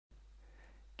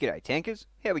G'day tankers,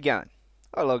 how we going?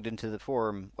 I logged into the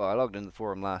forum, well I logged into the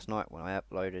forum last night when I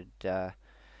uploaded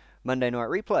Monday Night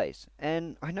Replays,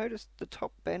 and I noticed the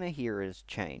top banner here has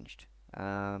changed.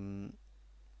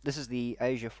 This is the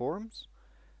Asia forums.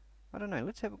 I don't know,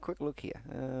 let's have a quick look here.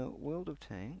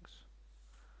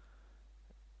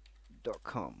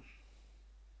 worldoftanks.com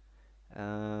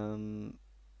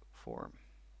forum.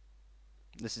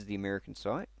 This is the American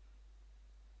site.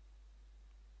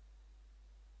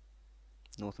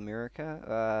 North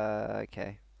America,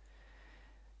 okay.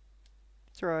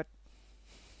 It's alright.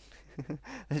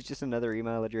 There's just another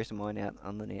email address of mine out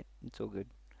on the net. It's all good.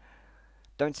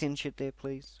 Don't send shit there,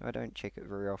 please. I don't check it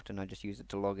very often. I just use it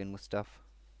to log in with stuff.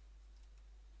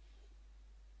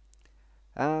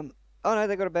 Oh no,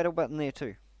 they got a battle button there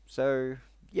too. So,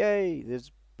 yay,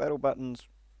 there's battle buttons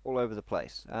all over the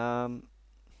place. I'm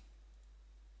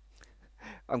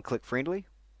click friendly.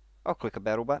 I'll click a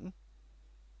battle button.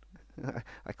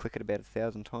 I click it about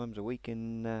 1,000 times a week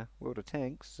in World of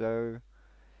Tanks, so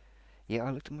yeah, I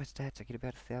looked at my stats, I get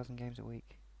about 1,000 games a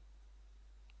week.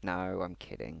 No, I'm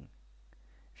kidding.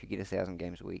 If you get 1,000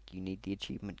 games a week, you need the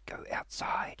achievement, go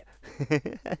outside.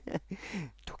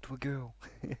 Talk to a girl.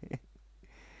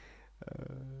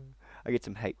 I get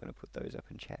some hate when I put those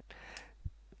up in chat.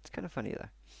 It's kind of funny though.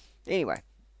 Anyway,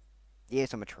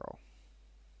 yes, I'm a troll.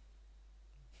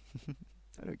 I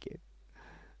don't care.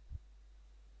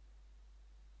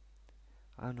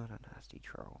 I'm not a nasty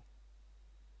troll.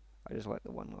 I just like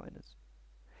the one-liners.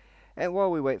 And while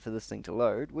we wait for this thing to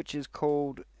load, which is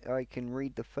called, I can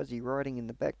read the fuzzy writing in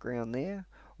the background there,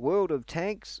 World of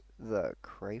Tanks, the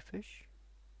Crayfish.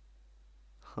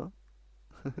 Huh?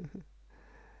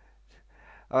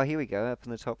 Oh, here we go, up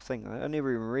in the top thing. I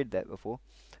never even read that before.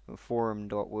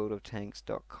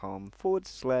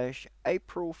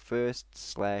 forum.worldoftanks.com/April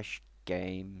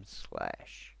 1st/game/.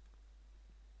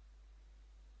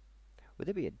 Would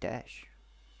there be a dash?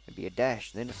 There'd be a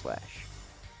dash, then a slash.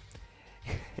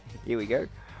 Here we go.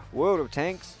 World of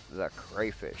Tanks, the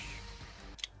Crayfish.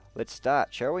 Let's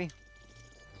start, shall we?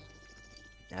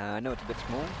 I know it's a bit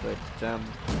small, but not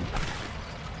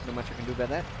much I can do about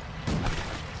that.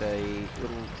 It's a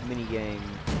little mini game.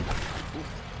 Oof.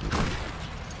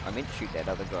 I meant to shoot that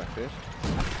other guy first.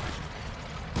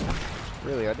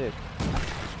 Really, I did.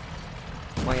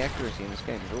 My accuracy in this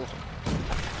game is awesome.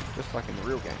 Just like in the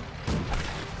real game.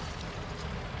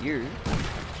 You,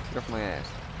 get off my ass.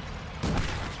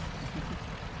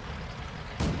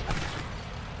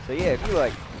 So yeah, if you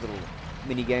like little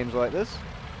mini games like this,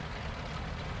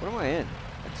 what am I in?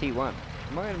 A T1.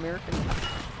 Am I an American?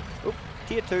 Oop,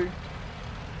 Tier 2.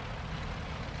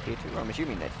 Tier 2, I'm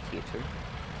assuming that's Tier 2.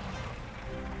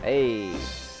 Hey,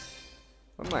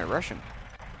 what am I, Russian?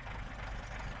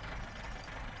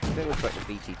 That looks like the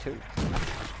BT2.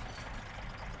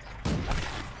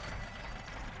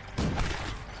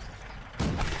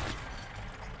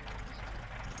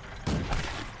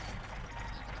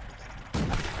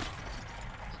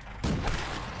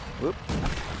 Whoop.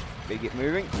 Better get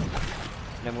moving.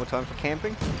 No more time for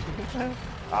camping.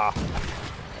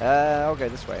 I'll go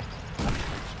this way.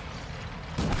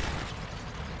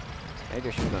 Maybe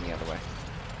I should have gone the other way.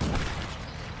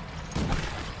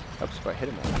 Oops, but I hit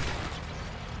him all.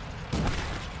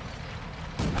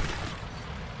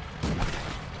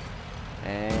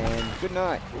 And good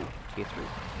night. Ooh, Tier 3.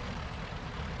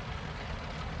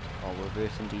 I'll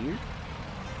reverse into you.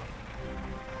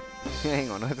 Hang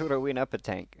on, I thought I went up a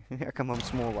tank. How come I'm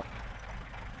smaller?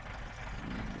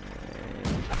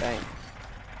 And bang.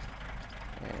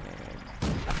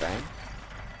 And bang.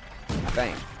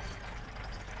 Bang.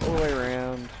 All the way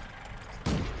around.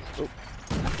 Oh.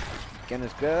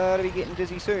 Gunner's gotta be getting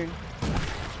dizzy soon.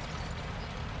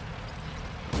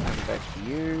 Coming back to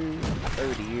you.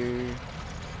 Over to you.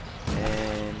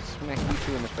 And smack you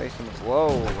two in the face on the...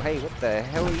 Whoa, hey, what the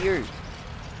hell are you?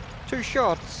 2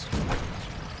 shots?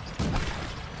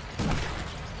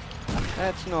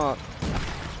 That's not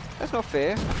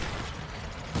fair.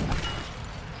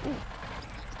 Ooh.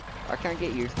 I can't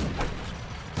get you.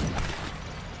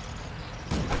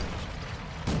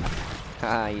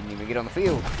 Haha, you didn't even get on the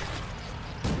field.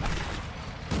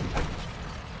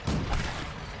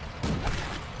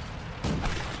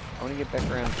 I want to get back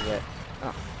around to that.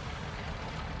 Oh.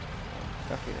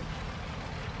 Stuck in it.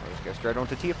 I'll just go straight on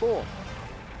to Tier 4.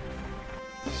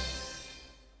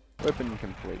 Weapon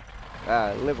complete.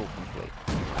 Level complete.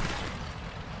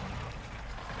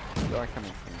 Guy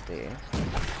coming from there.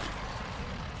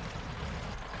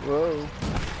 Whoa.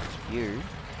 You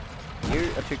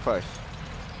are too close.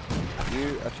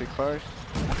 You are too close.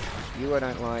 You I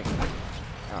don't like.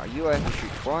 Oh, you I have to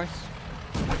shoot twice.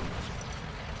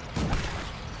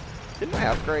 Didn't I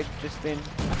upgrade just then?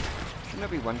 Shouldn't I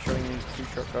be one-shotting these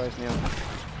two-shot guys now?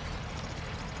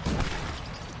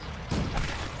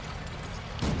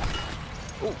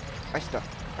 Oh, ice stuff,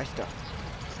 ice stuff.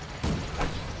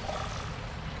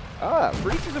 Ah,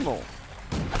 freezes them all.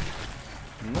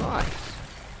 Nice.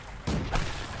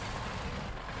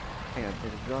 Hang on,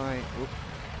 there's a guy. Whoop.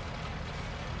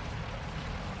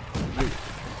 You can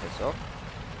piss off.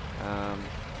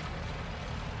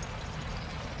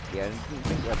 Yeah, I didn't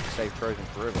think I'd stay frozen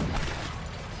forever.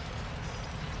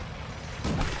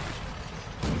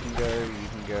 You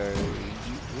can go,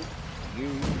 you.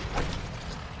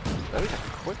 Those are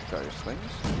quick, those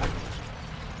things.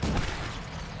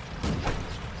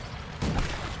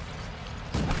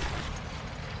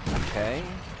 Okay.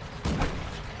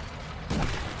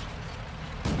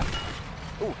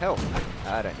 Oh, health.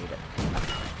 I don't need it.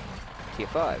 Tier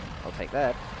 5. I'll take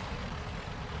that.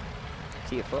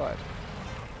 Tier 5.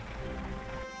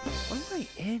 What am I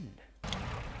in?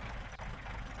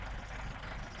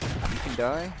 You can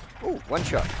die. Oh, one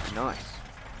shot. Nice.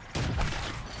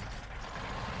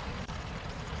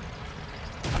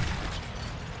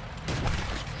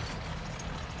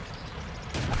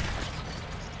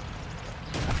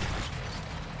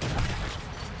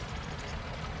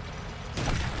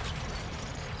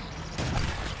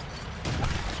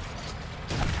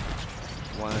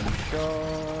 One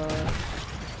shot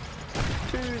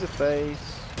to the face.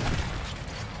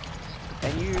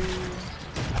 And you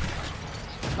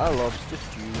are lobster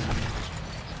stew.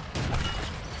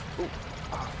 Oh,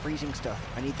 freezing stuff.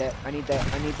 I need that, I need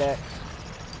that, I need that.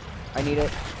 I need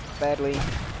it badly.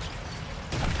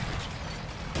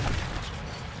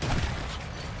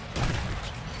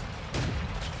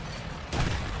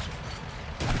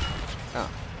 Oh,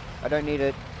 I don't need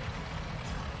it.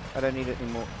 I don't need it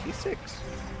anymore. Tier 6.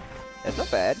 That's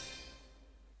not bad.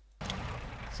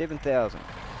 7,000.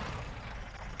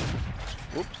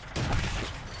 Whoops.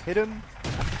 Hit him.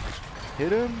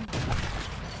 Hit him.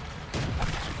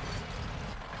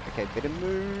 Okay, better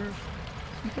move.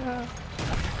 Yeah.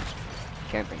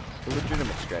 Camping. A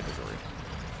legitimate strategy.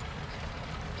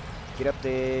 Get up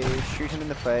there. Shoot him in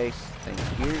the face. Thank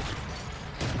you.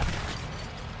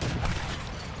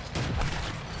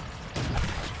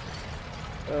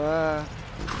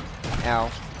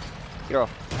 Ow. Get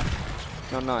off.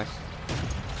 Not nice.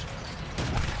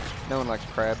 No one likes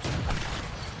crabs.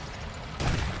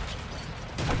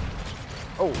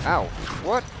 Oh, ow.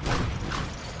 What?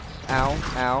 Ow,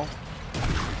 ow.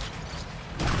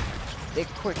 They're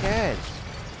quick as.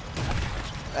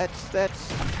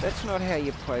 That's not how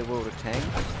you play World of Tanks.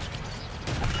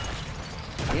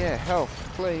 Yeah, health,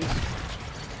 please.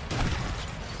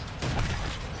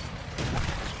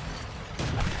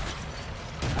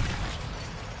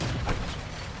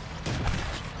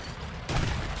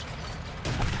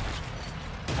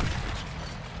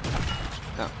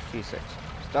 Oh, tier 6.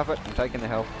 Stuff it, I'm taking the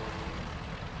health.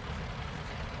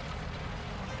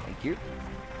 Thank you.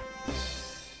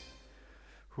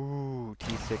 Ooh,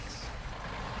 tier 6.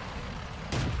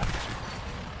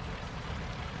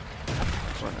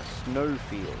 We're on a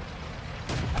snowfield.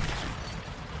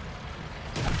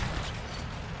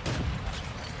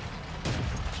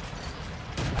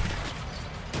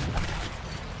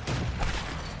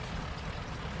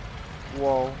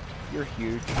 Whoa, you're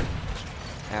huge.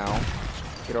 Ow.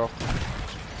 Get off.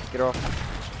 Get off.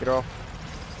 Get off.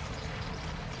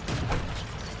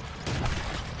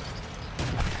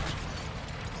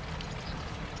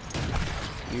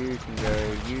 You can go.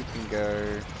 You can go.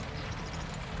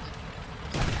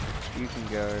 You can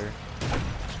go.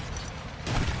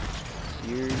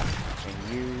 You and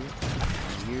you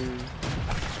and you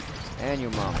and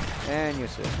your mama and your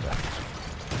sister.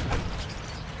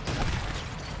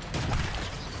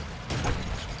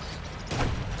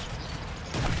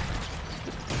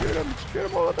 Shoot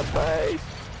him all in the face.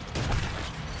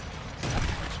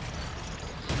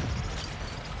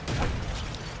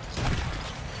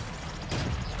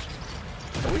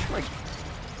 I wish my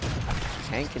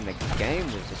tank in the game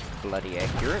was this bloody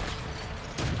accurate.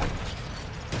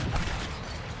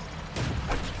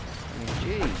 I mean,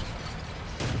 jeez.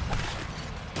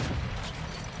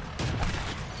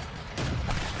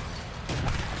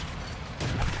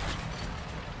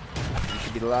 You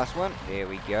should be the last one. There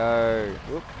we go.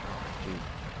 Whoop.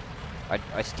 Oh,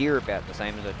 I steer about the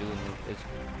same as I do in the,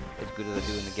 as good as I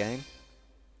do in the game.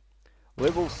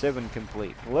 Level 7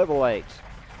 complete. Level 8.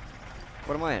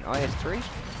 What am I in? IS3?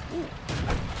 Ooh.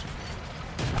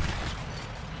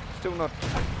 Still not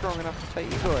strong enough to take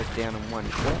you guys down in one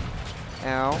shot.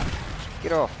 Ow.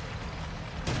 Get off.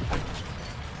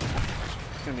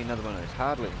 It's going to be another one of those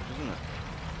hard levels, isn't it?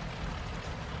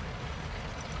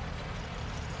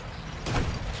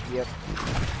 Yep.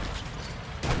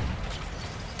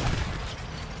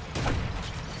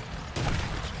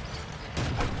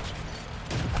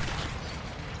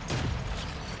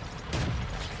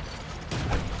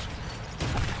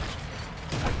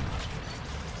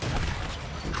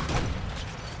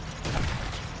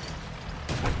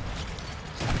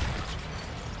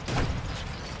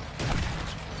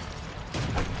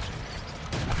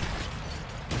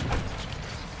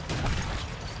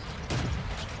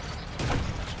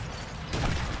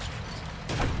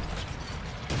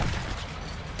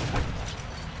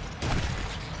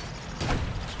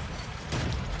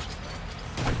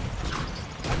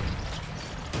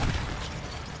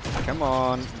 Come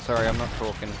on. Sorry, I'm not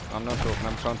talking. I'm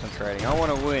concentrating. I want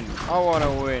to win. I want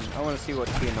to win. I want to see what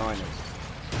tier 9 is.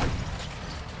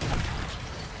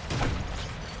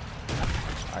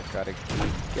 I gotta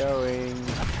keep going.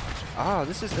 Oh,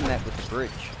 this is the map with the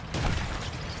bridge.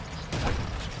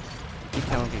 I keep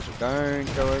telling people,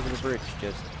 don't go over the bridge.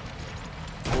 Just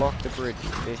block the bridge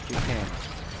as best you can.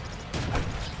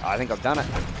 Oh, I think I've done it.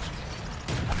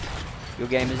 Your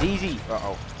game is easy.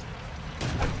 Uh-oh.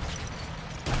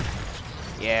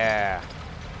 Yeah.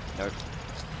 Nope.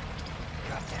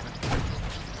 God damn it.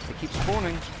 They keep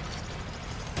spawning.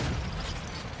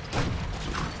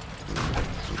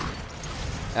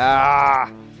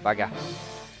 Ah, bugger.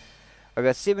 I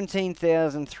got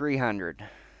 17,300.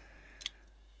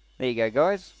 There you go,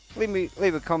 guys.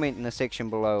 Leave a comment in the section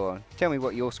below. Tell me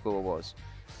what your score was.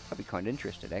 I'd be kind of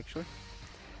interested, actually.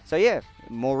 So yeah,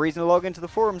 more reason to log into the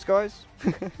forums, guys.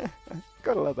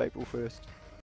 Gotta love April 1st.